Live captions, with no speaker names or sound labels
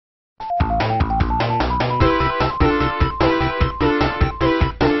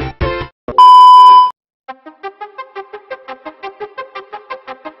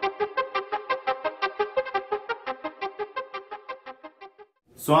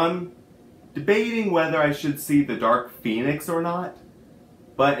So I'm debating whether I should see The Dark Phoenix or not.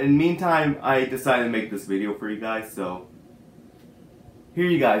 But in the meantime, I decided to make this video for you guys, so here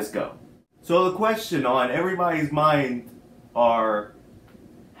you guys go. So the question on everybody's mind are,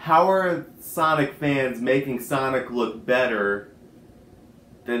 how are Sonic fans making Sonic look better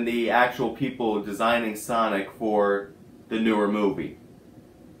than the actual people designing Sonic for the newer movie?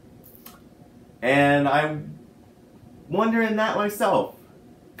 And I'm wondering that myself.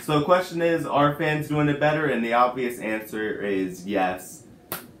 So the question is, are fans doing it better? And the obvious answer is yes.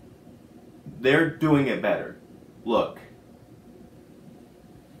 They're doing it better. Look,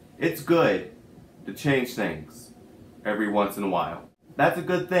 it's good to change things every once in a while. That's a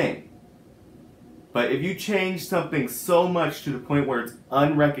good thing. But if you change something so much to the point where it's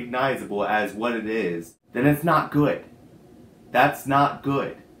unrecognizable as what it is, then it's not good. That's not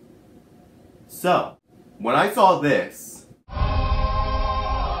good. So, when I saw this,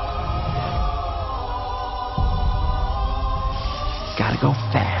 gotta go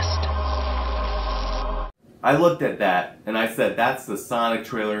fast. I looked at that and I said, that's the Sonic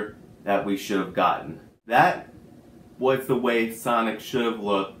trailer that we should have gotten. That was the way Sonic should have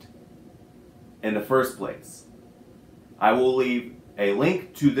looked in the first place. I will leave a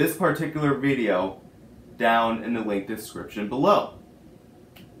link to this particular video down in the link description below.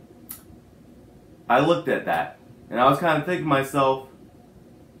 I looked at that and I was kind of thinking to myself,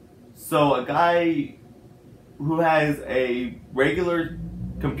 so a guy who has a regular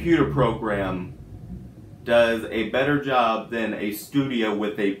computer program does a better job than a studio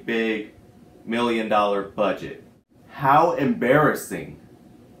with a big $1 million budget. How embarrassing.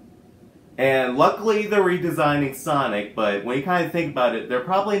 And luckily they're redesigning Sonic, but when you kind of think about it, they're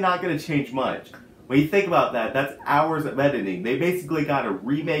probably not going to change much. When you think about that, that's hours of editing. They basically got to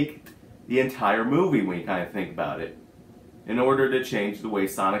remake the entire movie when you kind of think about it, in order to change the way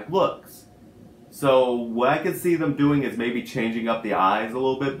Sonic looks. So what I could see them doing is maybe changing up the eyes a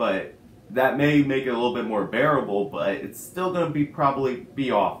little bit, but that may make it a little bit more bearable, but it's still going to probably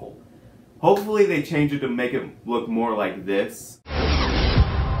be awful. Hopefully they change it to make it look more like this.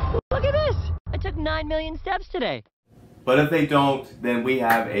 Look at this! I took 9 million steps today. But if they don't, then we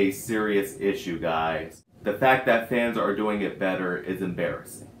have a serious issue, guys. The fact that fans are doing it better is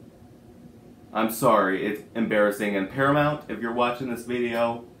embarrassing. I'm sorry, it's embarrassing. And Paramount, if you're watching this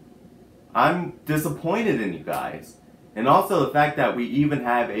video, I'm disappointed in you guys. And also the fact that we even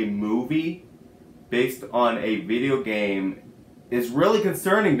have a movie based on a video game is really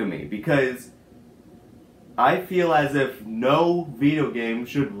concerning to me, because I feel as if no video game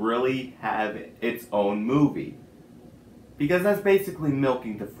should really have its own movie. Because that's basically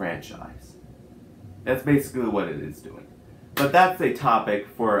milking the franchise. That's basically what it is doing. But that's a topic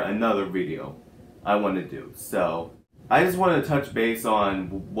for another video I want to do. So, I just wanted to touch base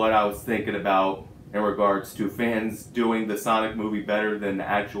on what I was thinking about in regards to fans doing the Sonic movie better than the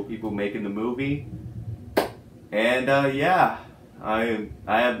actual people making the movie. And yeah, I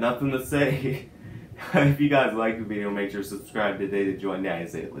have nothing to say. If you guys like the video, make sure to subscribe today to join the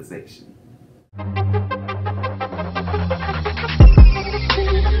Civilization.